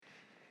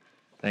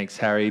Thanks,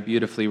 Harry.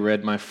 Beautifully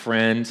read, my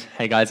friend.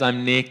 Hey, guys,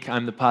 I'm Nick.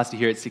 I'm the pastor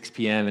here at 6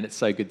 p.m., and it's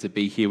so good to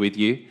be here with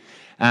you.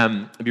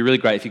 It'd be really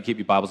great if you keep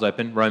your Bibles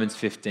open. Romans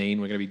 15,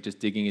 we're going to be just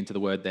digging into the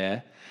word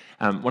there.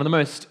 One of the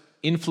most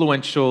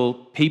influential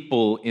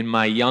people in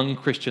my young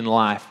Christian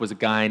life was a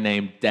guy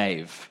named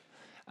Dave.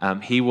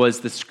 He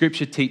was the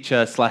scripture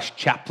teacher /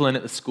 chaplain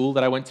at the school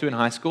that I went to in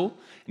high school,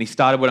 and he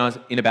started when I was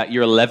in about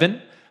year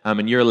 11.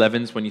 And year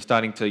 11 is when you're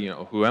starting to,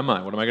 who am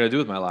I? What am I going to do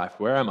with my life?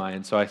 Where am I?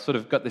 And so I sort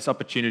of got this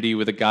opportunity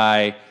with a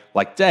guy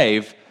like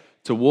Dave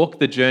to walk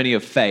the journey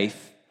of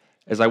faith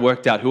as I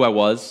worked out who I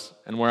was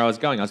and where I was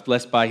going. I was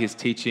blessed by his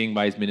teaching,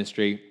 by his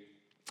ministry.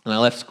 And I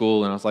left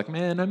school and I was like,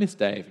 man, I miss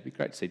Dave. It'd be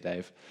great to see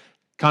Dave.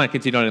 Kind of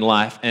continued on in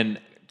life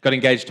and got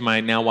engaged to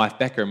my now wife,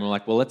 Becca, and we're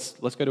like, well, let's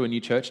go to a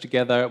new church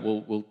together.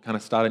 We'll kind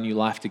of start a new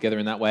life together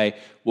in that way.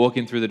 Walk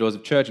in through the doors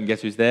of church, and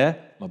guess who's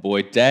there? My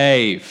boy,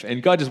 Dave.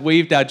 And God just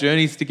weaved our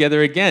journeys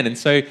together again. And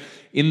so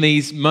in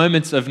these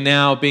moments of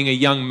now being a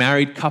young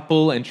married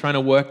couple and trying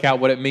to work out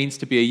what it means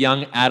to be a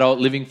young adult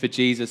living for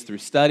Jesus through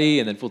study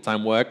and then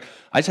full-time work,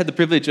 I just had the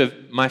privilege of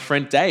my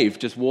friend Dave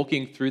just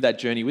walking through that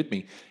journey with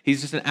me. He's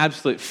just an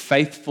absolute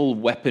faithful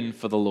weapon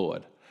for the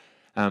Lord.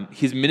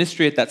 His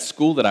ministry at that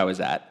school that I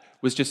was at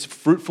was just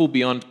fruitful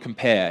beyond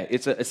compare.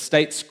 It's a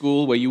state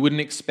school where you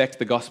wouldn't expect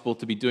the gospel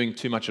to be doing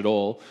too much at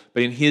all,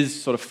 but in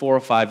his sort of 4 or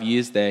 5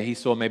 years there, he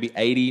saw maybe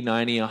 80,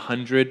 90,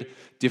 100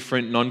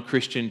 different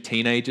non-Christian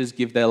teenagers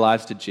give their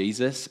lives to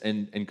Jesus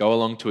and go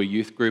along to a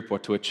youth group or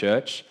to a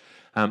church.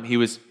 He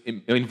was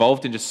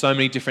involved in just so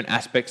many different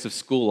aspects of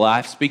school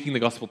life, speaking the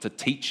gospel to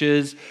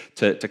teachers,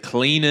 to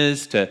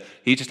cleaners,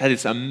 he just had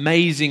this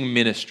amazing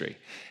ministry.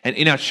 And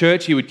in our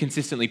church, he would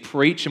consistently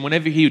preach, and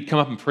whenever he would come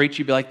up and preach,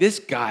 you'd be like, this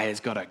guy has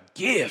got a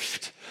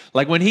gift.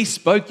 Like when he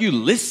spoke, you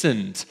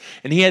listened,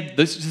 and he had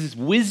this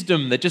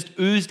wisdom that just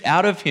oozed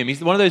out of him.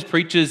 He's one of those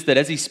preachers that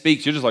as he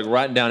speaks, you're just like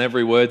writing down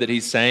every word that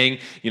he's saying,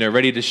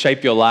 ready to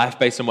shape your life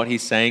based on what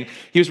he's saying.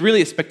 He was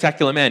really a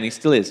spectacular man, he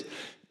still is.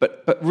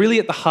 But really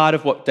at the heart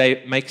of what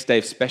makes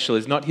Dave special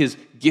is not his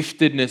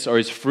giftedness or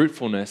his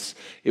fruitfulness.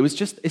 It's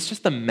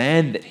just the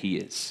man that he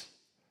is.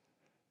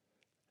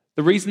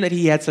 The reason that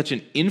he had such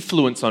an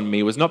influence on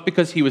me was not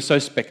because he was so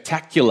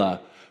spectacular,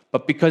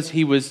 but because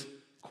he was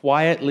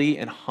quietly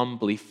and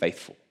humbly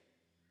faithful.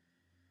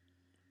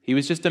 He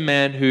was just a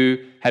man who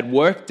had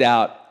worked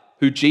out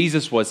who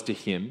Jesus was to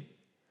him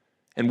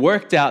and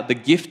worked out the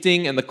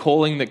gifting and the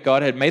calling that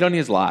God had made on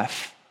his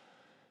life,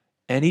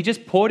 and he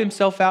just poured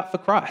himself out for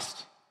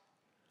Christ.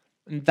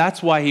 And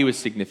that's why he was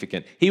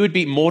significant. He would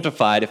be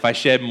mortified if I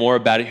shared more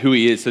about who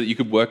he is so that you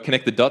could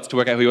connect the dots to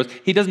work out who he was.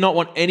 He does not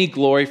want any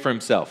glory for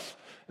himself.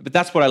 But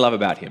that's what I love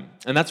about him.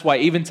 And that's why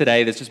even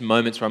today, there's just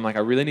moments where I'm like, I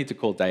really need to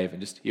call Dave and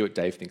just hear what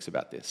Dave thinks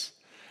about this.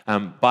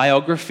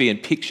 Biography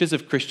and pictures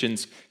of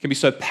Christians can be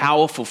so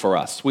powerful for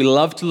us. We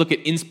love to look at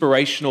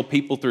inspirational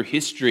people through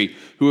history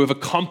who have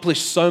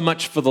accomplished so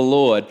much for the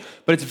Lord,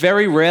 but it's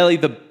very rarely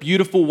the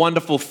beautiful,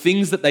 wonderful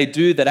things that they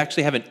do that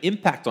actually have an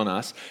impact on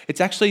us. It's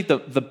actually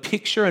the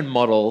picture and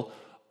model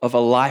of a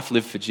life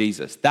lived for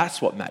Jesus. That's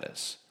what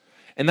matters.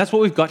 And that's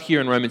what we've got here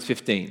in Romans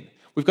 15.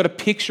 We've got a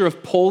picture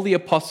of Paul the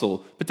Apostle,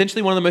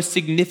 potentially one of the most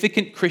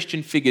significant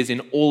Christian figures in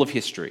all of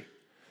history.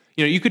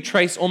 You could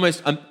trace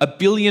almost a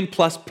billion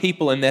plus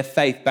people and their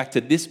faith back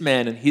to this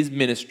man and his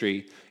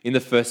ministry in the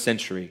first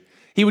century.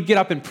 He would get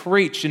up and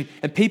preach, and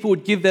people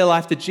would give their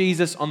life to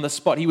Jesus on the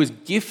spot. He was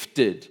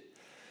gifted.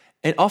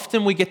 And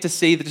often we get to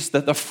see just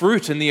the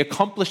fruit and the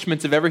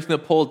accomplishments of everything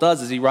that Paul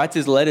does as he writes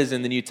his letters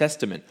in the New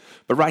Testament.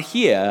 But right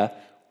here,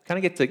 we kind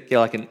of get to get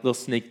like a little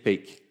sneak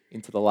peek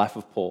into the life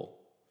of Paul.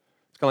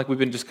 It's kind of like we've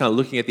been just kind of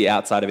looking at the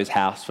outside of his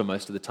house for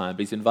most of the time, but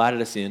he's invited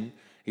us in.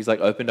 He's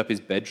like opened up his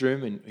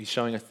bedroom and he's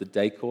showing us the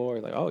decor.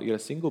 Like, oh, you got a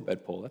single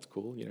bed, Paul. That's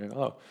cool.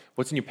 Oh,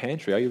 what's in your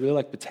pantry? Oh, you really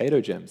like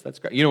potato gems. That's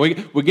great.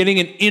 We're getting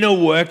an inner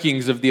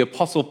workings of the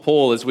Apostle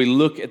Paul as we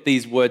look at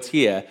these words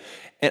here.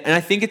 And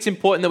I think it's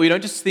important that we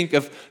don't just think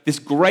of this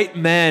great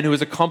man who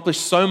has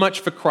accomplished so much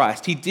for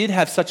Christ. He did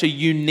have such a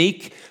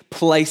unique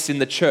place in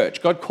the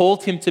church. God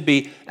called him to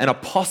be an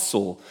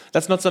apostle.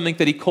 That's not something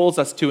that he calls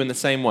us to in the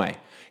same way.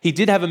 He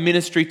did have a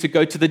ministry to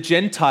go to the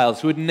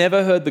Gentiles who had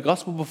never heard the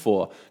gospel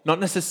before. Not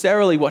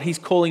necessarily what he's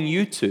calling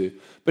you to,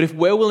 but if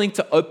we're willing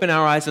to open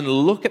our eyes and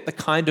look at the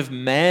kind of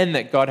man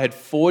that God had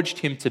forged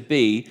him to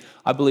be,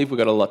 I believe we've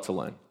got a lot to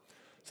learn.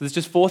 So there's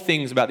just 4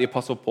 things about the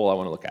Apostle Paul I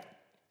want to look at.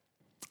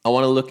 I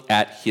want to look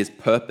at his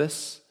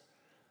purpose,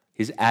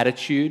 his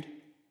attitude,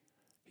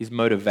 his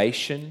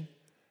motivation,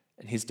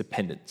 and his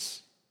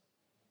dependence.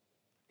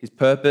 His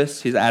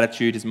purpose, his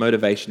attitude, his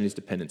motivation, his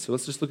dependence. So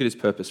let's just look at his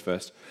purpose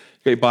first.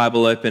 Get your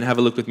Bible open, have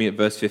a look with me at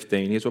verse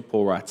 15. Here's what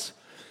Paul writes.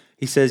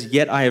 He says,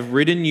 "Yet I have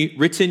written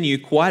you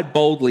quite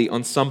boldly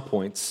on some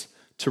points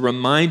to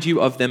remind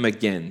you of them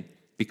again,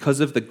 because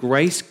of the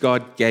grace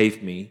God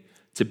gave me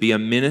to be a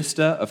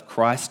minister of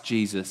Christ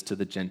Jesus to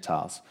the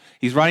Gentiles."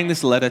 He's writing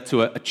this letter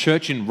to a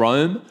church in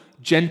Rome,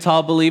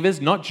 Gentile believers,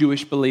 not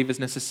Jewish believers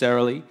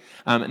necessarily.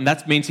 And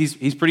that means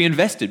he's pretty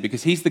invested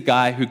because he's the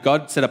guy who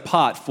God set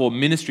apart for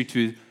ministry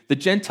to the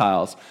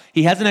Gentiles.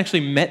 He hasn't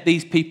actually met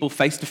these people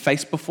face to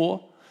face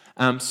before.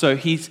 So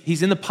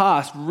he's in the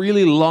past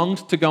really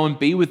longed to go and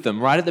be with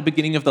them. Right at the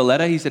beginning of the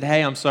letter, he said,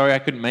 hey, I'm sorry I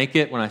couldn't make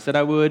it when I said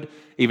I would.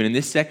 Even in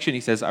this section,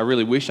 he says, I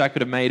really wish I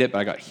could have made it, but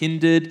I got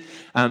hindered.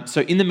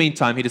 So in the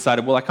meantime, he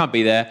decided, well, I can't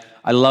be there.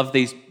 I love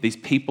these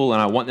people,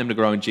 and I want them to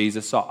grow in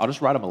Jesus, so I'll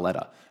just write them a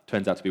letter.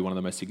 Turns out to be one of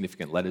the most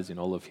significant letters in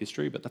all of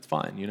history, but that's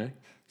fine,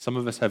 Some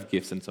of us have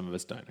gifts and some of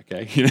us don't,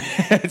 okay?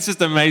 It's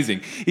just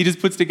amazing. He just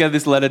puts together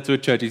this letter to a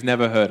church he's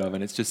never heard of,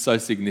 and it's just so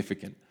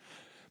significant.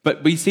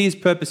 But we see his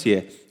purpose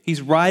here.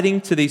 He's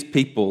writing to these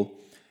people,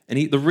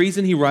 and the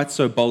reason he writes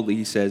so boldly,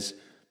 he says,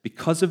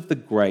 because of the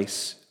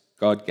grace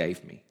God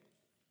gave me.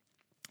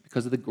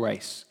 Because of the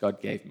grace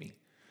God gave me.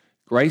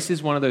 Grace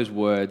is one of those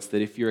words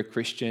that if you're a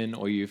Christian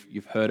or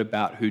you've heard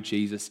about who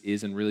Jesus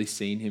is and really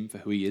seen him for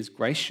who he is,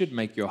 grace should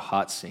make your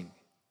heart sing.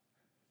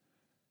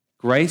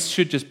 Grace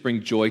should just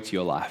bring joy to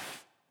your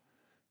life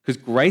because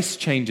grace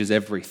changes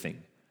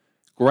everything.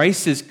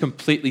 Grace is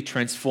completely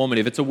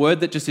transformative. It's a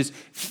word that just is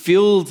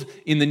filled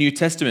in the New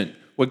Testament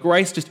where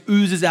grace just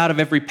oozes out of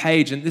every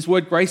page. And this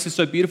word grace is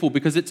so beautiful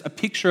because it's a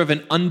picture of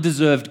an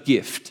undeserved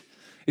gift.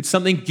 It's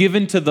something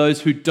given to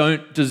those who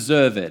don't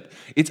deserve it.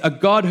 It's a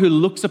God who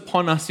looks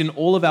upon us in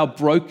all of our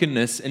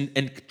brokenness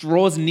and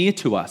draws near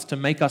to us to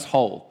make us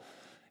whole.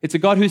 It's a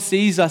God who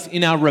sees us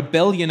in our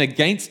rebellion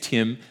against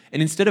him,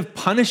 and instead of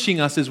punishing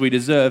us as we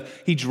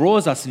deserve, he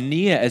draws us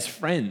near as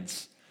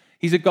friends.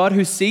 He's a God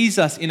who sees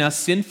us in our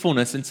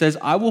sinfulness and says,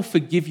 I will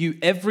forgive you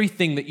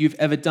everything that you've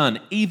ever done,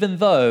 even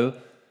though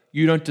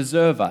you don't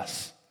deserve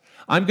us.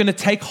 I'm going to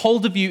take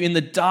hold of you in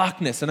the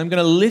darkness and I'm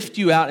going to lift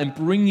you out and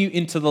bring you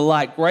into the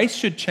light. Grace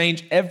should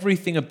change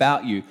everything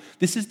about you.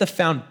 This is the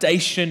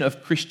foundation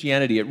of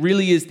Christianity. It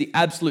really is the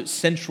absolute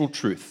central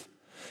truth.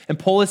 And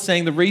Paul is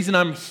saying the reason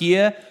I'm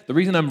here, the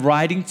reason I'm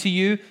writing to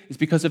you is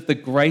because of the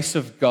grace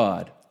of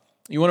God.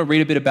 You want to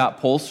read a bit about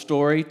Paul's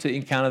story to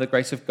encounter the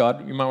grace of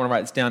God? You might want to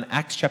write this down.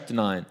 Acts chapter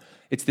 9.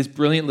 It's this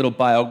brilliant little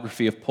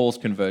biography of Paul's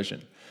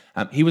conversion.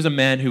 He was a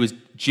man who was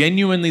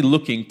genuinely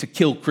looking to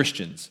kill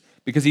Christians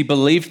because he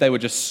believed they were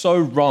just so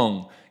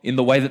wrong in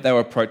the way that they were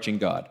approaching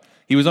God.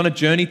 He was on a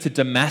journey to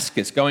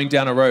Damascus, going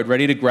down a road,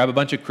 ready to grab a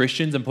bunch of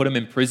Christians and put them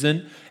in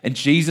prison, and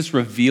Jesus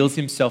reveals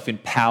himself in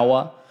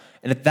power,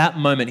 and at that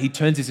moment, he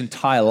turns his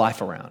entire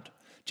life around.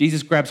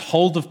 Jesus grabs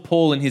hold of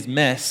Paul in his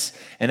mess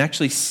and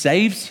actually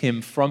saves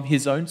him from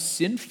his own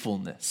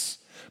sinfulness.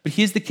 But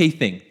here's the key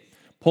thing.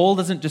 Paul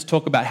doesn't just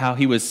talk about how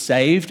he was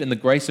saved and the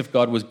grace of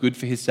God was good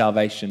for his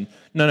salvation.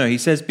 No, he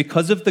says,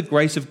 because of the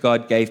grace of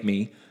God gave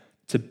me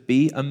to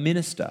be a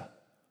minister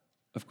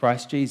of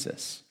Christ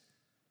Jesus.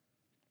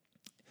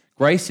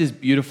 Grace is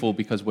beautiful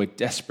because we're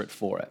desperate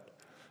for it.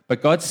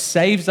 But God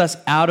saves us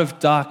out of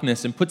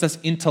darkness and puts us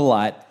into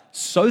light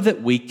so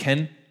that we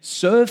can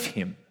serve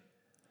him.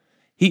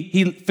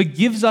 He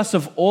forgives us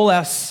of all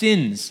our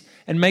sins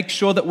and makes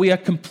sure that we are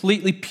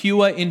completely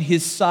pure in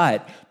his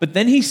sight. But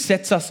then he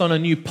sets us on a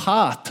new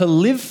path to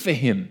live for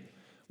him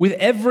with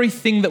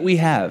everything that we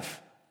have.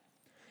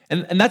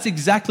 And that's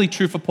exactly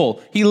true for Paul.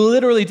 He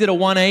literally did a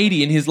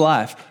 180 in his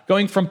life,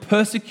 going from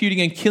persecuting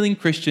and killing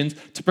Christians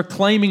to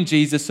proclaiming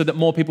Jesus so that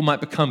more people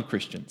might become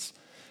Christians.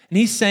 And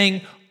he's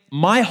saying,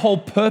 my whole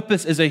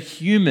purpose as a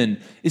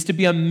human is to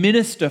be a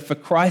minister for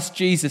Christ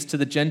Jesus to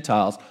the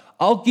Gentiles.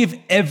 I'll give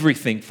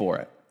everything for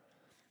it.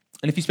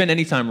 And if you spend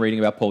any time reading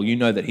about Paul, you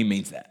know that he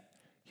means that.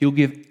 He'll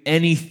give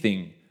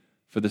anything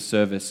for the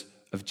service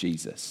of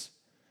Jesus.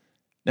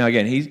 Now,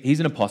 again, he's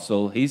an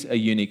apostle. He's a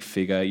unique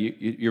figure.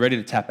 You're ready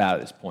to tap out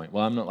at this point.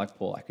 Well, I'm not like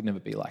Paul. I could never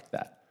be like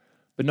that.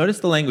 But notice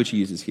the language he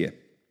uses here.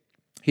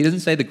 He doesn't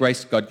say the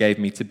grace God gave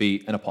me to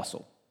be an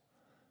apostle.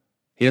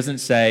 He doesn't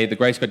say the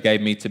grace God gave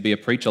me to be a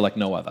preacher like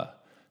no other.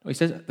 No, he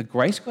says the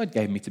grace God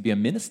gave me to be a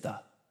minister.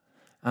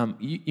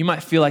 You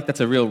might feel like that's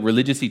a real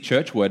religious-y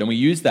church word, and we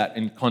use that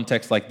in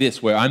contexts like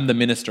this, where I'm the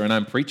minister and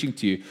I'm preaching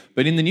to you.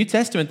 But in the New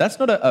Testament, that's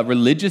not a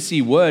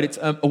religious-y word. It's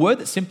a word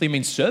that simply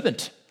means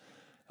servant.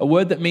 A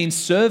word that means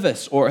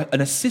service or an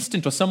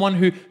assistant or someone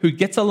who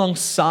gets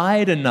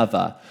alongside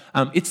another.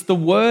 It's the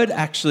word,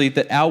 actually,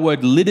 that our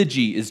word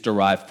liturgy is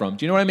derived from.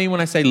 Do you know what I mean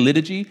when I say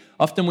liturgy?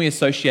 Often we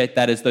associate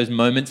that as those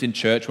moments in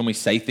church when we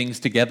say things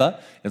together.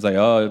 It's like,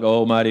 oh,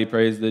 almighty,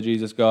 praise the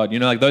Jesus God.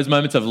 Like those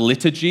moments of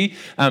liturgy.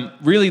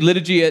 Really,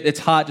 liturgy at its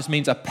heart just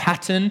means a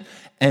pattern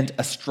and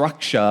a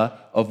structure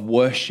of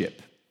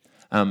worship.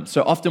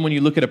 So often when you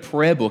look at a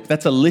prayer book,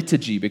 that's a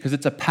liturgy because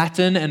it's a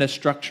pattern and a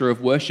structure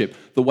of worship.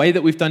 The way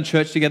that we've done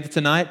church together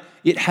tonight,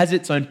 it has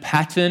its own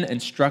pattern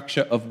and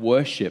structure of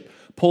worship.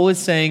 Paul is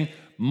saying,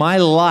 my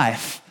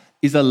life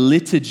is a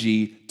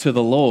liturgy to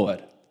the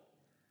Lord.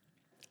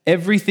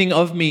 Everything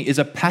of me is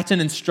a pattern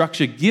and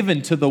structure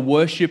given to the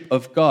worship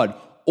of God.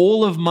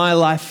 All of my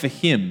life for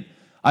him.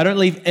 I don't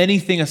leave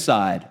anything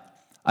aside.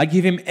 I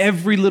give him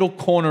every little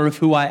corner of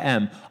who I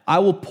am. I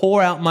will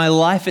pour out my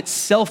life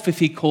itself if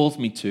he calls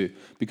me to,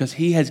 because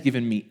he has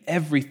given me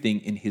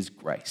everything in his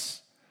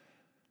grace.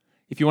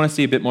 If you want to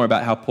see a bit more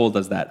about how Paul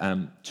does that,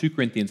 2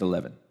 Corinthians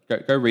 11.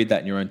 Go read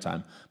that in your own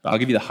time. But I'll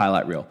give you the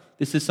highlight reel.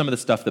 This is some of the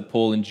stuff that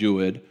Paul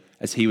endured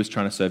as he was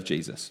trying to serve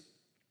Jesus.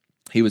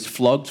 He was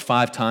flogged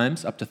 5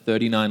 times, up to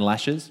 39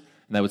 lashes.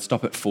 and they would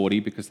stop at 40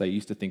 because they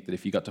used to think that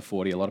if you got to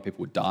 40, a lot of people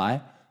would die.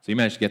 So he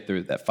managed to get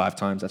through that 5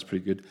 times. That's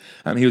pretty good.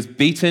 He was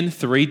beaten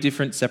 3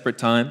 different separate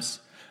times.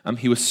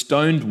 He was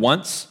stoned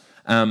once.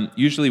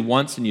 Usually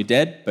once and you're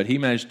dead, but he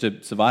managed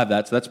to survive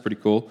that, so that's pretty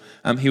cool.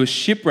 He was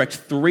shipwrecked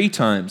 3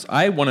 times.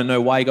 I want to know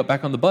why he got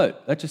back on the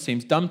boat. That just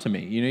seems dumb to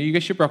me. You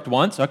get shipwrecked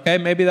once, okay,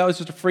 maybe that was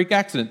just a freak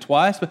accident.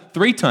 Twice, but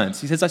 3 times.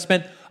 He says, I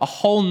spent a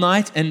whole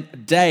night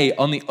and day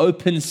on the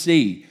open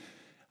sea.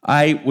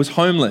 I was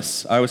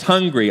homeless, I was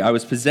hungry, I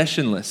was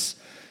possessionless.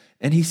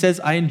 And he says,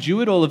 I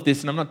endured all of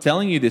this, and I'm not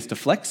telling you this to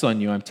flex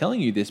on you. I'm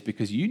telling you this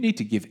because you need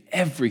to give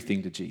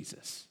everything to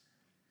Jesus.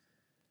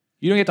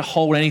 You don't get to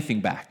hold anything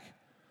back.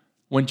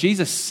 When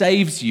Jesus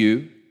saves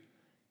you,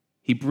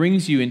 he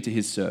brings you into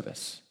his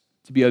service,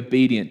 to be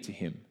obedient to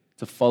him,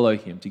 to follow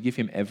him, to give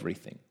him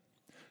everything.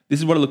 This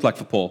is what it looked like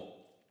for Paul.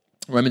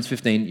 Romans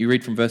 15, you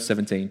read from verse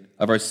 16.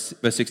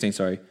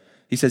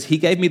 He says, he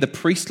gave me the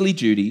priestly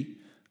duty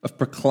of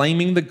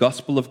proclaiming the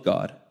gospel of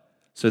God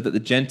so that the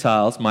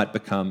Gentiles might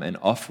become an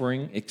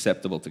offering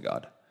acceptable to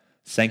God,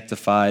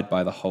 sanctified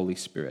by the Holy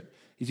Spirit.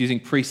 He's using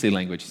priestly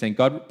language. He's saying,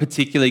 God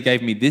particularly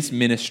gave me this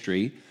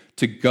ministry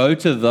to go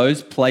to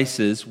those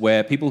places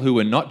where people who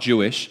were not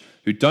Jewish,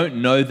 who don't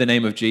know the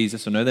name of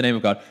Jesus or know the name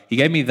of God, he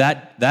gave me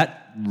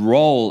that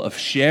role of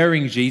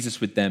sharing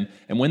Jesus with them.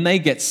 And when they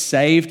get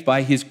saved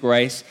by his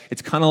grace,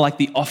 it's kind of like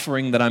the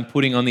offering that I'm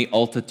putting on the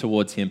altar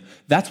towards him.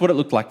 That's what it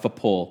looked like for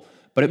Paul.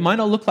 But it might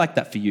not look like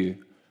that for you.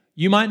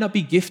 You might not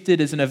be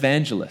gifted as an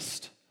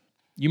evangelist.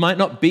 You might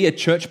not be a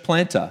church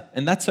planter,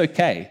 and that's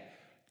okay.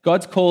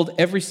 God's called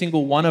every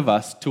single one of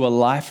us to a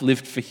life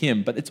lived for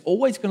him, but it's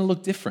always going to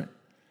look different.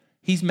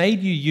 He's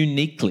made you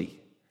uniquely.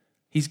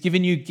 He's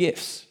given you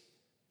gifts.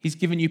 He's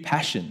given you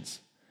passions.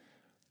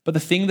 But the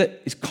thing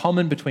that is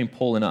common between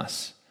Paul and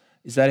us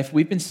is that if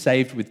we've been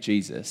saved with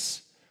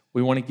Jesus,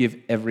 we want to give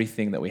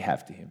everything that we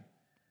have to him.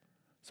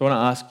 So I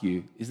want to ask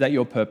you, is that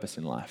your purpose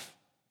in life?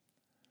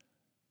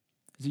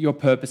 Is it your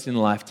purpose in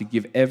life to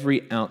give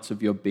every ounce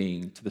of your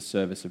being to the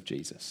service of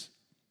Jesus?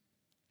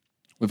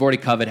 We've already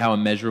covered how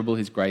immeasurable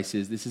his grace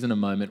is. This isn't a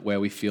moment where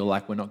we feel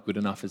like we're not good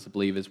enough as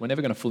believers. We're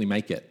never going to fully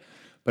make it.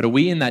 But are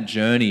we in that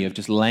journey of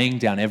just laying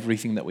down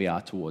everything that we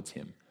are towards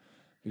him?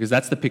 Because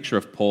that's the picture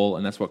of Paul,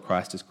 and that's what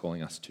Christ is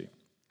calling us to.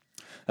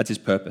 That's his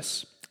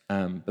purpose.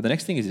 But the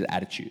next thing is his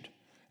attitude.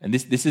 And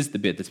this is the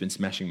bit that's been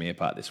smashing me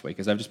apart this week,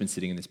 as I've just been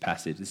sitting in this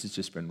passage. This has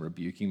just been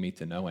rebuking me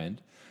to no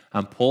end.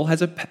 Paul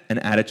has an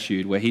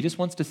attitude where he just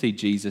wants to see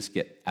Jesus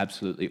get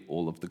absolutely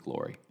all of the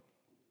glory.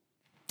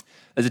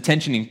 There's a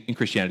tension in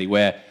Christianity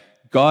where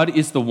God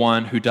is the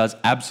one who does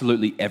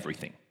absolutely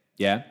everything.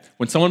 Yeah?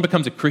 When someone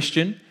becomes a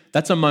Christian,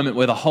 that's a moment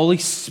where the Holy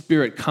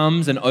Spirit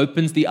comes and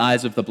opens the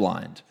eyes of the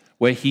blind,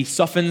 where he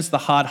softens the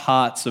hard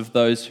hearts of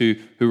those who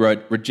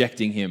are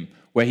rejecting him,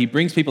 where he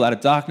brings people out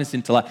of darkness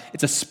into light.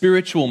 It's a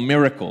spiritual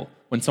miracle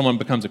when someone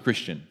becomes a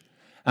Christian.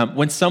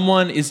 When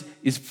someone is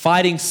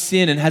fighting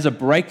sin and has a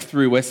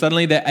breakthrough where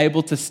suddenly they're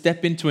able to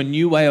step into a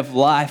new way of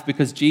life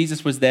because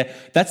Jesus was there,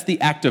 that's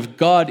the act of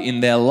God in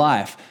their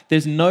life.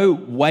 There's no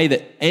way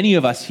that any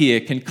of us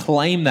here can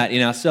claim that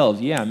in ourselves.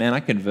 Yeah, man,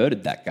 I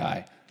converted that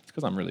guy. It's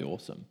because I'm really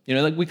awesome.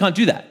 We can't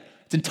do that.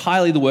 It's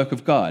entirely the work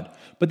of God.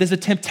 But there's a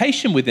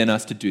temptation within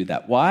us to do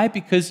that. Why?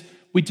 Because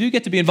we do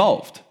get to be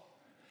involved.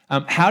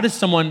 How does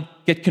someone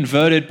get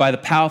converted by the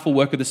powerful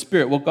work of the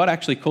Spirit? Well, God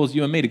actually calls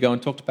you and me to go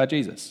and talk about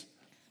Jesus.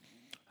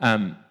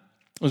 It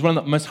was one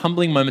of the most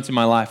humbling moments in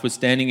my life was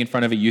standing in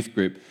front of a youth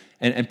group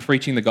and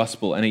preaching the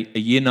gospel. And a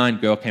year 9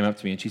 girl came up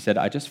to me and she said,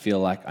 I just feel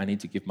like I need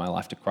to give my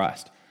life to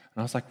Christ.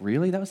 And I was like,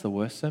 really? That was the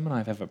worst sermon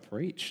I've ever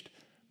preached.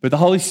 But the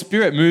Holy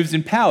Spirit moves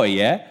in power,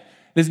 yeah?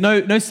 There's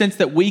no sense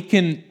that we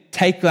can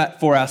take that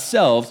for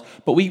ourselves,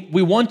 but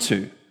we want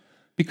to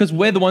because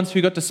we're the ones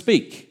who got to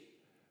speak.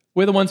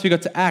 We're the ones who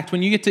got to act.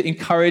 When you get to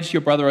encourage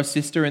your brother or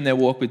sister in their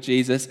walk with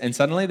Jesus and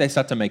suddenly they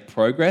start to make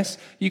progress,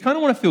 you kind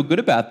of want to feel good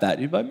about that.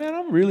 You're like, man,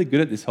 I'm really good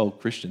at this whole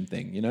Christian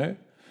thing,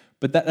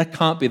 But that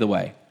can't be the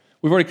way.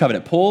 We've already covered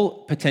it.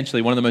 Paul,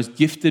 potentially one of the most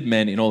gifted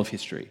men in all of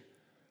history,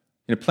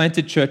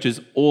 planted churches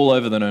all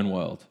over the known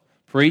world,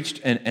 preached,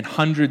 and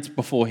hundreds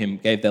before him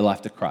gave their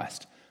life to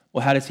Christ.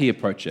 Well, how does he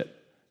approach it?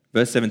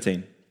 Verse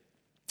 17.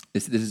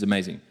 This is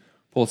amazing.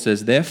 Paul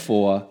says,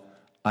 therefore,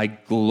 I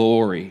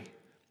glory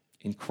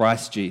in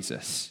Christ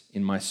Jesus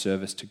in my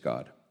service to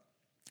God.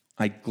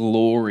 I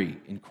glory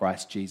in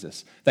Christ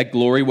Jesus. That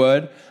glory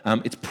word,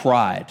 it's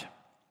pride.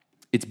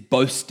 It's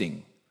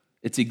boasting.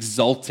 It's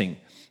exalting.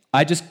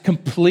 I just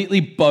completely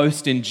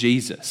boast in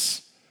Jesus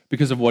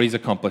because of what he's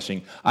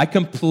accomplishing. I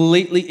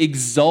completely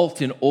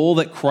exalt in all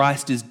that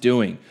Christ is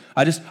doing.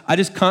 I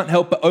just can't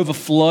help but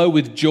overflow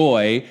with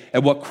joy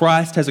at what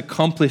Christ has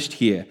accomplished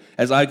here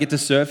as I get to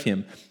serve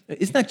him.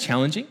 Isn't that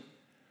challenging?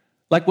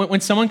 Like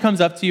when someone comes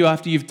up to you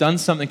after you've done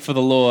something for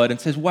the Lord and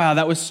says, wow,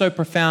 that was so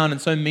profound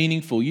and so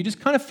meaningful, you just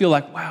kind of feel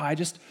like, wow,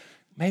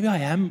 maybe I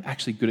am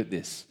actually good at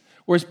this.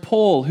 Whereas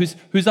Paul,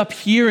 who's up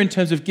here in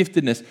terms of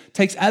giftedness,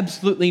 takes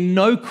absolutely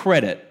no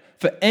credit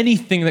for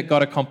anything that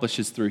God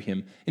accomplishes through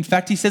him. In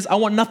fact, he says, I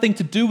want nothing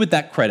to do with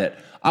that credit.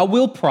 I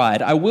will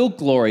pride, I will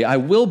glory, I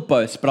will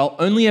boast, but I'll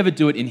only ever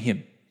do it in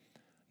him,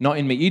 not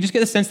in me. You just get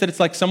the sense that it's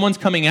like someone's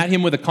coming at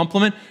him with a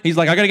compliment. He's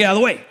like, I got to get out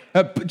of the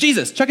way.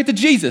 Jesus, chuck it to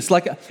Jesus.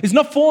 Like, it's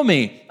not for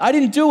me. I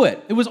didn't do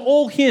it. It was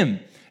all him.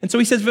 And so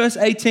he says, verse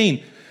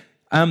 18,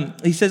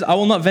 he says, I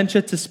will not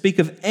venture to speak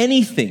of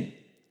anything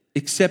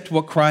except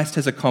what Christ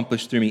has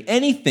accomplished through me.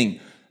 Anything.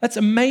 That's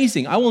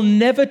amazing. I will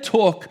never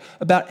talk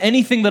about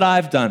anything that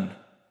I've done.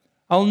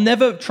 I'll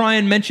never try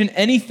and mention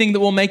anything that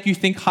will make you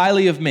think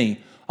highly of me.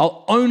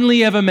 I'll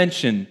only ever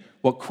mention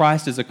what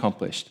Christ has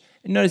accomplished.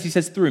 And notice he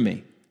says through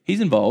me.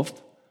 He's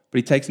involved, but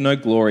he takes no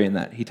glory in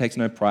that. He takes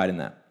no pride in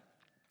that.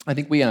 I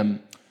think we,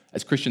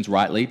 as Christians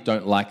rightly,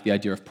 don't like the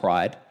idea of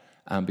pride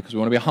because we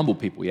want to be a humble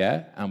people,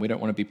 yeah? We don't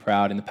want to be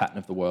proud in the pattern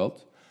of the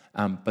world.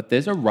 But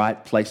there's a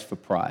right place for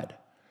pride.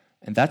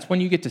 And that's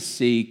when you get to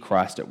see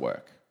Christ at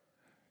work.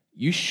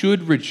 You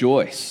should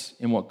rejoice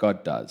in what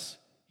God does.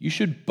 You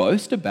should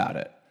boast about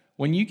it.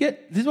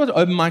 This is what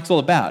open mic's all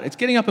about. It's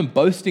getting up and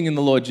boasting in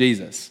the Lord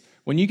Jesus.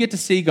 When you get to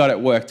see God at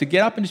work, to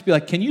get up and just be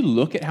like, can you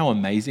look at how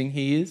amazing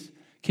he is?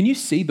 Can you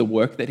see the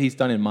work that he's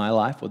done in my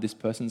life or this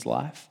person's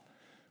life?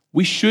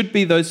 We should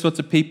be those sorts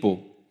of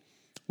people.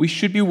 We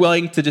should be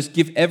willing to just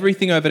give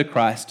everything over to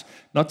Christ,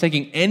 not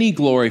taking any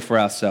glory for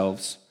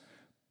ourselves,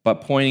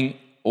 but pointing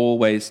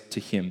always to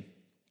him.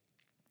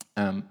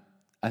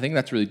 I think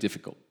that's really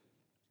difficult.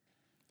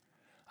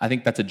 I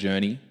think that's a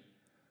journey.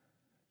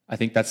 I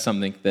think that's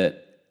something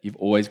that you've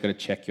always got to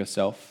check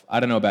yourself. I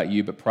don't know about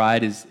you, but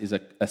pride is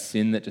a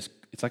sin that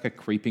it's like a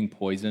creeping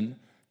poison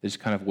that just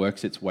kind of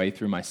works its way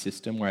through my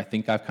system where I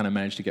think I've kind of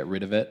managed to get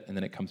rid of it and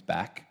then it comes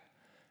back.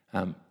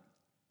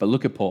 But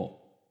look at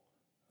Paul.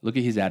 Look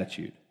at his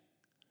attitude.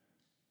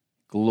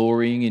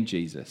 Glorying in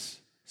Jesus,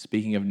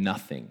 speaking of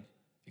nothing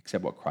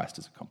except what Christ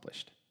has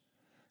accomplished.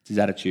 It's his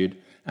attitude.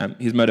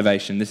 His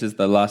motivation, this is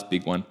the last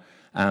big one.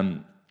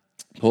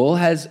 Paul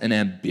has an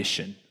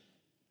ambition.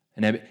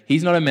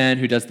 He's not a man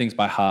who does things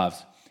by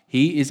halves.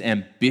 He is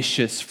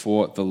ambitious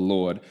for the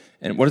Lord.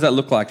 And what does that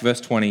look like?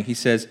 Verse 20, he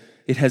says,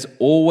 it has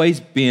always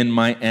been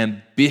my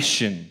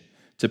ambition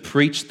to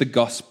preach the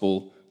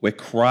gospel where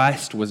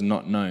Christ was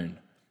not known,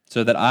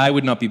 so that I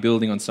would not be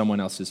building on someone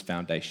else's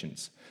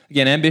foundations.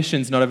 Again,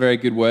 ambition's not a very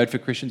good word for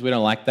Christians. We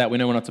don't like that. We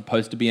know we're not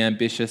supposed to be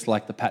ambitious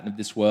like the pattern of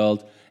this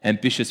world,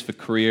 ambitious for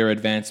career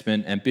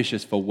advancement,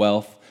 ambitious for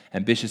wealth,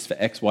 ambitious for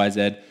X, Y,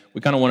 Z.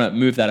 We kind of want to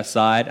move that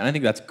aside, and I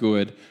think that's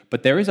good.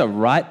 But there is a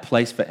right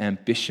place for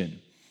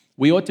ambition.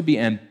 We ought to be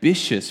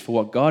ambitious for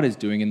what God is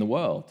doing in the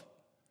world.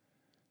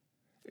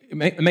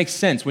 It makes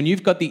sense. When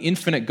you've got the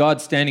infinite God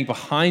standing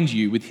behind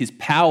you with his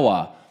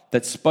power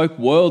that spoke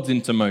worlds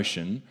into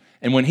motion,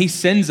 and when he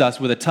sends us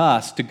with a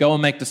task to go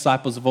and make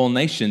disciples of all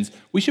nations,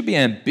 we should be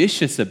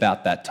ambitious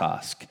about that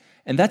task.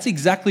 And that's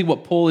exactly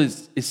what Paul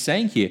is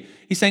saying here.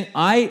 He's saying,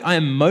 I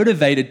am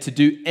motivated to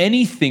do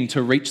anything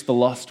to reach the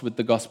lost with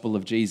the gospel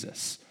of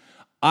Jesus.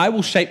 I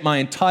will shape my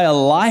entire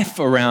life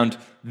around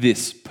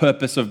this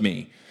purpose of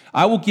me.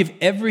 I will give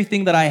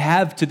everything that I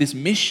have to this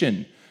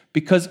mission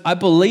because I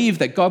believe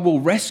that God will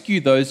rescue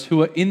those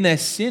who are in their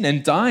sin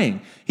and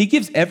dying. He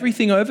gives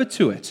everything over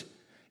to it.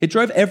 It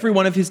drove every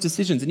one of his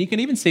decisions. And you can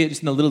even see it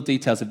just in the little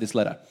details of this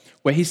letter,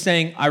 where he's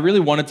saying, I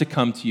really wanted to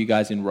come to you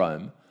guys in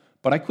Rome,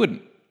 but I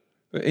couldn't.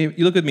 You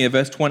look at me at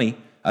verse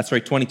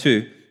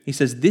 22. He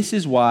says, this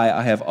is why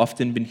I have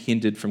often been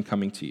hindered from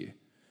coming to you.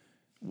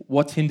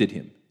 What's hindered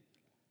him?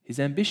 His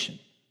ambition.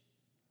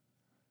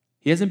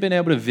 He hasn't been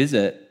able to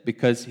visit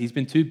because he's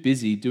been too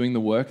busy doing the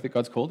work that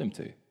God's called him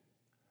to.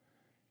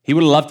 He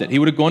would have loved it. He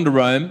would have gone to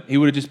Rome. He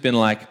would have just been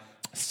like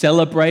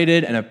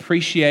celebrated and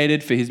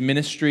appreciated for his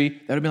ministry. They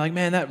would have been like,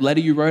 man, that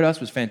letter you wrote us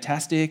was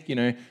fantastic. You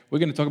know, we're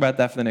going to talk about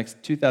that for the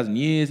next 2,000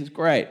 years. It's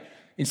great.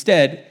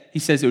 Instead, he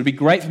says, it would be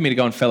great for me to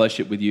go and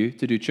fellowship with you,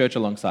 to do church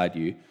alongside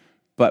you,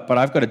 but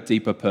I've got a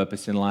deeper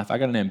purpose in life. I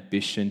got an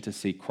ambition to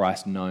see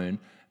Christ known,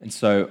 and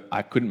so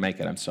I couldn't make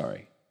it. I'm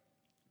sorry.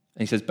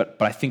 And he says, but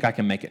I think I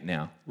can make it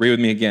now. Read with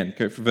me again.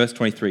 Verse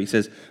 23, he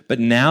says, but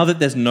now that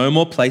there's no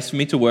more place for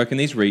me to work in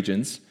these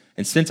regions,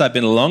 and since I've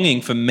been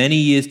longing for many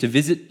years to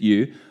visit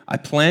you, I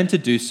plan to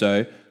do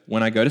so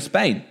when I go to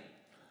Spain.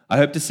 I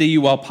hope to see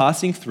you while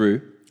passing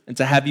through and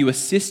to have you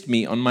assist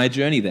me on my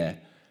journey there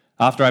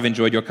after I've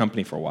enjoyed your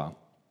company for a while.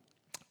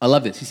 I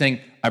love this. He's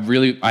saying,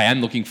 I am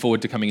looking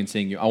forward to coming and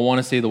seeing you. I want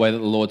to see the way that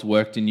the Lord's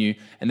worked in you.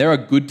 And there are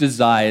good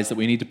desires that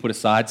we need to put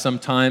aside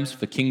sometimes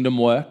for kingdom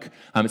work.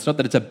 It's not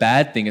that it's a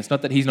bad thing. It's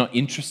not that he's not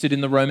interested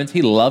in the Romans.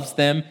 He loves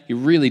them. He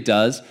really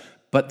does.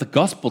 But the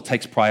gospel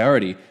takes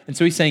priority. And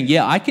so he's saying,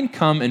 yeah, I can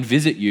come and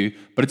visit you,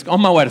 but it's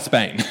on my way to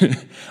Spain.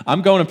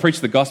 I'm going to preach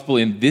the gospel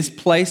in this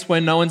place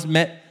where no one's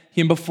met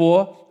him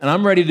before, and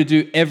I'm ready to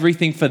do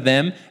everything for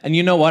them. And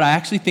you know what? I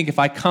actually think if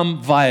I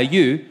come via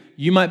you,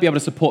 you might be able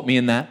to support me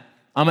in that.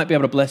 I might be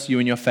able to bless you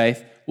in your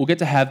faith. We'll get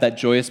to have that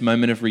joyous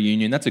moment of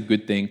reunion. That's a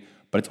good thing,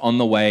 but it's on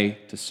the way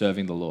to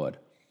serving the Lord.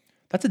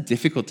 That's a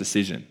difficult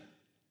decision.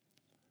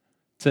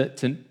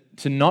 To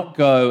not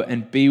go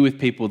and be with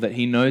people that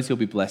he knows he'll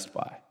be blessed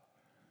by.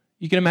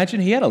 You can imagine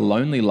he had a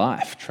lonely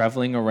life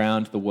traveling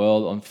around the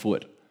world on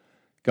foot,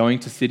 going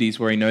to cities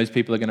where he knows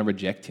people are going to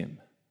reject him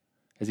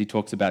as he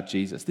talks about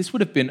Jesus. This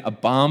would have been a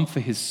balm for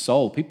his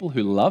soul, people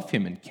who love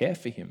him and care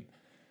for him.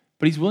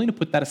 But he's willing to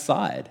put that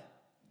aside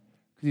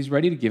because he's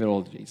ready to give it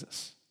all to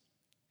Jesus.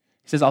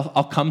 He says,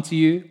 I'll come to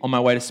you on my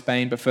way to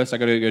Spain, but first I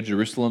got to go to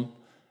Jerusalem.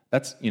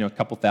 That's, a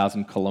couple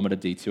 1,000-kilometer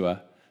detour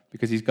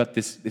because he's got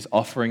this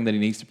offering that he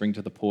needs to bring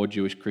to the poor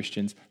Jewish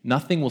Christians.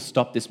 Nothing will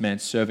stop this man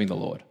serving the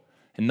Lord.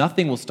 And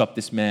nothing will stop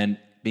this man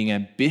being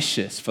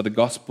ambitious for the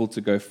gospel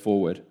to go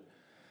forward.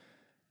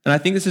 And I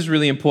think this is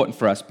really important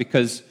for us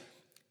because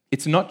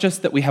it's not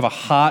just that we have a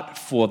heart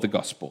for the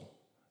gospel.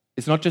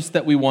 It's not just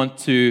that we want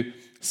to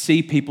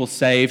see people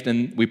saved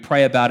and we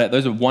pray about it.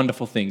 Those are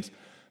wonderful things.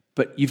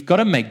 But you've got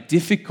to make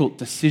difficult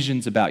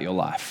decisions about your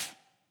life.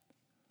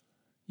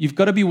 You've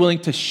got to be willing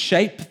to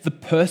shape the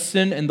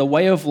person and the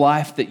way of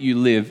life that you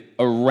live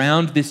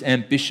around this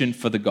ambition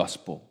for the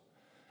gospel.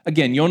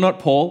 Again, you're not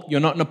Paul. You're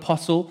not an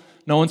apostle.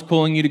 No one's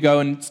calling you to go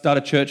and start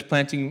a church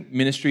planting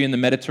ministry in the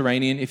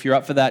Mediterranean. If you're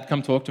up for that,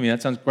 come talk to me.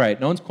 That sounds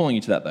great. No one's calling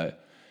you to that, though.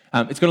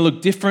 It's going to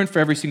look different for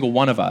every single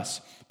one of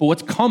us. But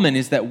what's common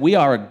is that we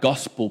are a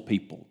gospel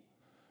people.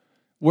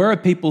 We're a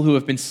people who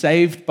have been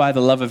saved by the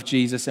love of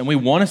Jesus, and we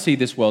want to see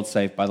this world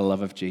saved by the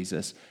love of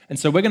Jesus. And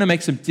so we're going to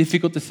make some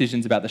difficult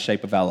decisions about the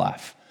shape of our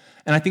life.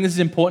 And I think this is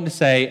important to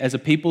say, as a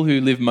people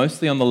who live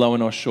mostly on the Lower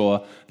North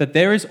Shore, that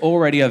there is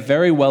already a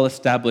very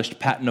well-established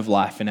pattern of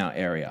life in our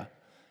area.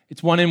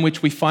 It's one in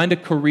which we find a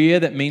career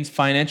that means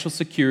financial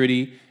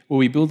security, where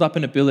we build up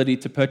an ability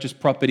to purchase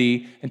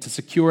property and to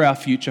secure our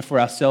future for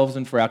ourselves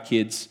and for our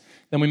kids.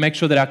 Then we make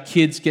sure that our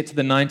kids get to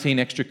the 19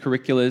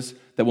 extracurriculars,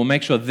 that will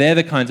make sure they're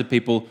the kinds of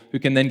people who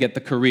can then get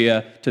the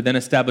career to then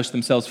establish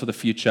themselves for the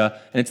future.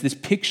 And it's this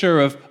picture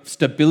of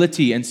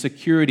stability and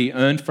security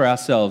earned for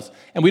ourselves.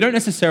 And we don't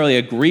necessarily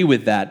agree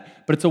with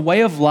that, but it's a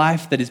way of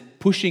life that is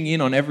pushing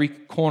in on every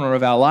corner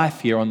of our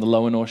life here on the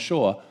Lower North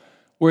Shore.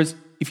 Whereas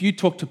if you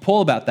talk to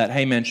Paul about that,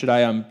 hey man, should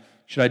I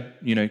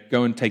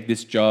go and take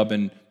this job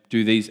and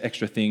do these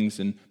extra things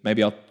and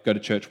maybe I'll go to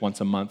church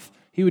once a month,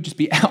 he would just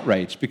be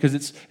outraged because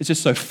it's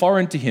just so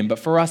foreign to him. But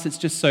for us, it's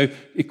just so,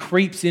 it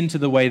creeps into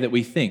the way that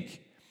we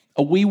think.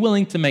 Are we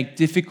willing to make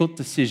difficult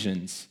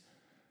decisions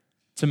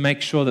to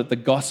make sure that the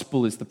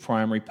gospel is the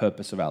primary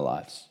purpose of our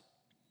lives?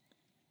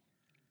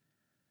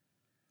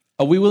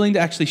 Are we willing to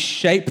actually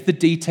shape the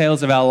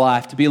details of our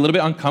life to be a little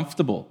bit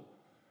uncomfortable,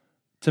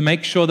 to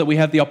make sure that we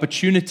have the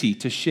opportunity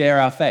to share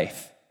our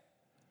faith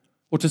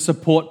or to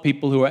support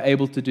people who are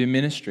able to do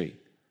ministry?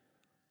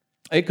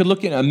 It could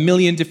look in a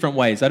million different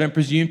ways. I don't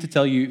presume to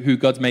tell you who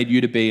God's made you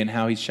to be and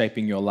how he's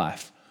shaping your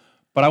life.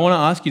 But I want to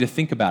ask you to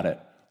think about it.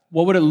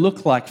 What would it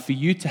look like for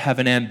you to have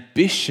an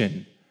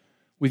ambition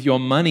with your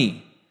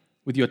money,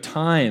 with your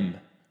time,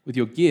 with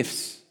your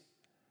gifts,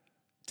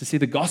 to see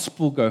the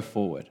gospel go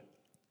forward?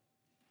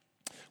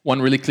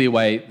 One really clear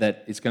way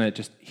that it's going to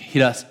just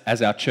hit us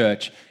as our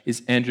church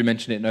is, Andrew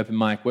mentioned it in open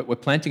mic, we're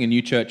planting a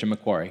new church in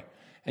Macquarie.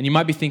 And you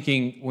might be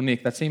thinking, well,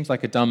 Nick, that seems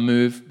like a dumb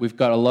move. We've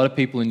got a lot of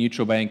people in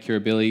Neutral Bay and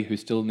Kirribilli who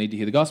still need to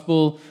hear the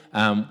gospel.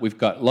 We've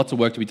got lots of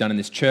work to be done in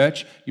this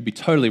church. You'd be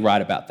totally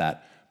right about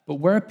that. But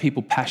where are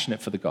people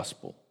passionate for the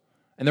gospel?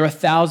 And there are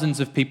thousands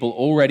of people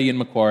already in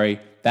Macquarie,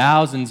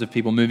 thousands of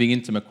people moving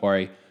into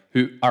Macquarie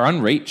who are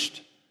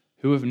unreached,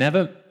 who have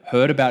never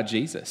heard about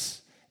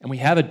Jesus. And we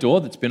have a door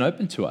that's been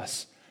opened to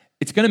us.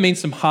 It's going to mean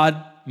some hard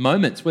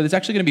moments where there's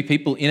actually going to be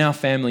people in our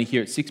family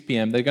here at 6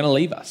 p.m. that are going to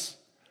leave us.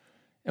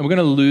 And we're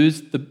going to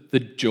lose the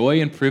joy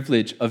and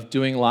privilege of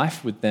doing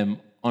life with them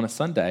on a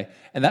Sunday.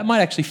 And that might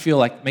actually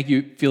make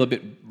you feel a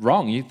bit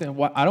wrong. You think,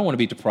 well, I don't want to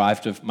be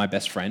deprived of my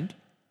best friend.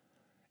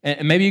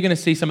 And maybe you're going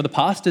to see some of the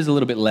pastors a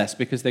little bit less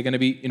because they're going to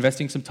be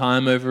investing some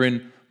time over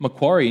in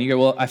Macquarie. And you go,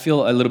 well, I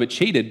feel a little bit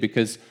cheated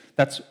because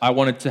I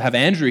wanted to have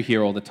Andrew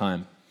here all the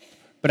time.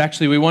 But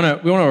actually, we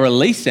want to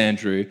release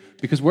Andrew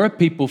because we're a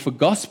people for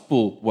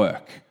gospel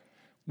work.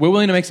 We're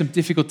willing to make some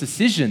difficult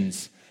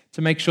decisions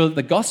to make sure that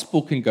the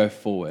gospel can go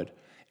forward.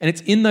 And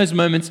it's in those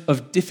moments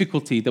of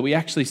difficulty that we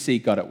actually see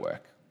God at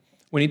work.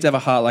 We need to have a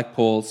heart like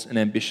Paul's, an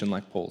ambition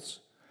like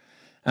Paul's.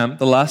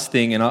 The last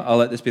thing, and I'll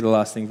let this be the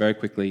last thing very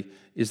quickly,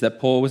 is that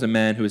Paul was a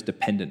man who was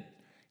dependent.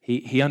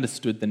 He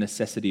understood the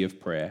necessity of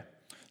prayer.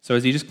 So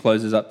as he just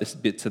closes up this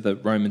bit to the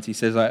Romans, he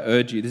says, I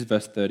urge you, this is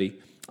verse 30,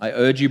 I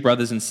urge you,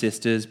 brothers and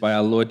sisters, by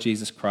our Lord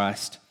Jesus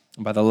Christ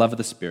and by the love of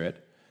the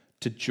Spirit,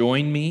 to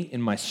join me in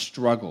my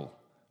struggle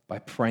by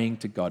praying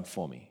to God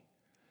for me.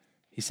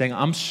 He's saying,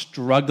 I'm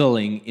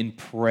struggling in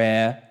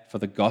prayer for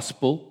the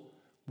gospel.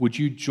 Would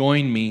you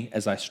join me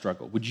as I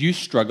struggle? Would you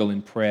struggle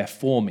in prayer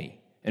for me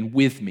and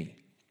with me?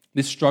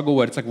 This struggle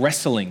word, it's like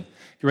wrestling.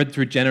 If you read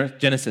through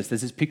Genesis,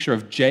 there's this picture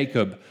of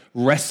Jacob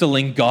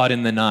wrestling God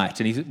in the night,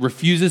 and he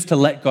refuses to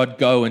let God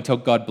go until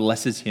God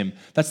blesses him.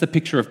 That's the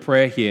picture of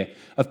prayer here,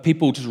 of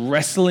people just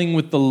wrestling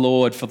with the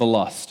Lord for the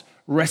lost,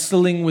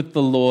 wrestling with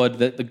the Lord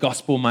that the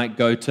gospel might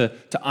go to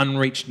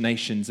unreached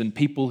nations and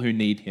people who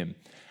need him.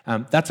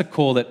 That's a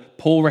call that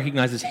Paul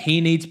recognizes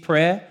he needs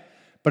prayer,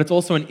 but it's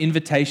also an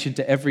invitation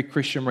to every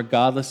Christian,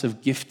 regardless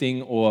of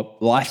gifting or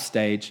life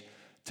stage,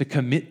 to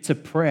commit to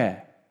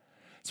prayer.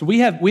 So we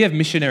have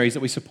missionaries that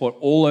we support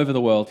all over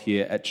the world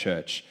here at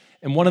church.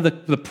 And one of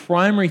the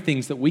primary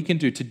things that we can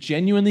do to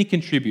genuinely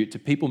contribute to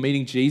people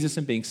meeting Jesus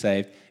and being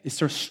saved is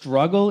to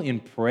struggle in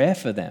prayer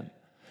for them.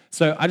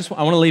 So I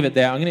want to leave it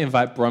there. I'm going to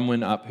invite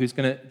Bronwyn up, who's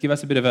going to give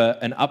us a bit of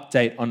an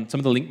update on some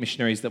of the link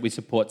missionaries that we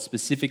support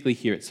specifically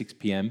here at 6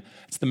 p.m.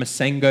 It's the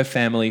Masengo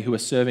family who are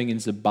serving in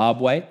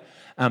Zimbabwe.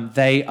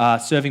 They are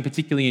serving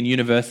particularly in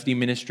university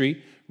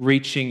ministry,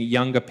 reaching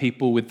younger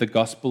people with the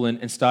gospel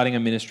and starting a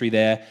ministry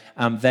there.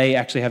 They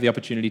actually have the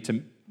opportunity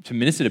to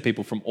minister to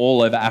people from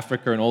all over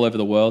Africa and all over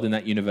the world in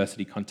that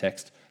university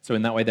context. So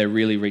in that way, they're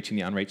really reaching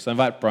the unreached. So I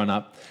invite Bron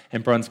up,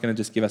 and Bron's going to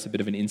just give us a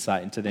bit of an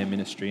insight into their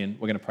ministry, and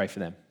we're going to pray for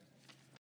them.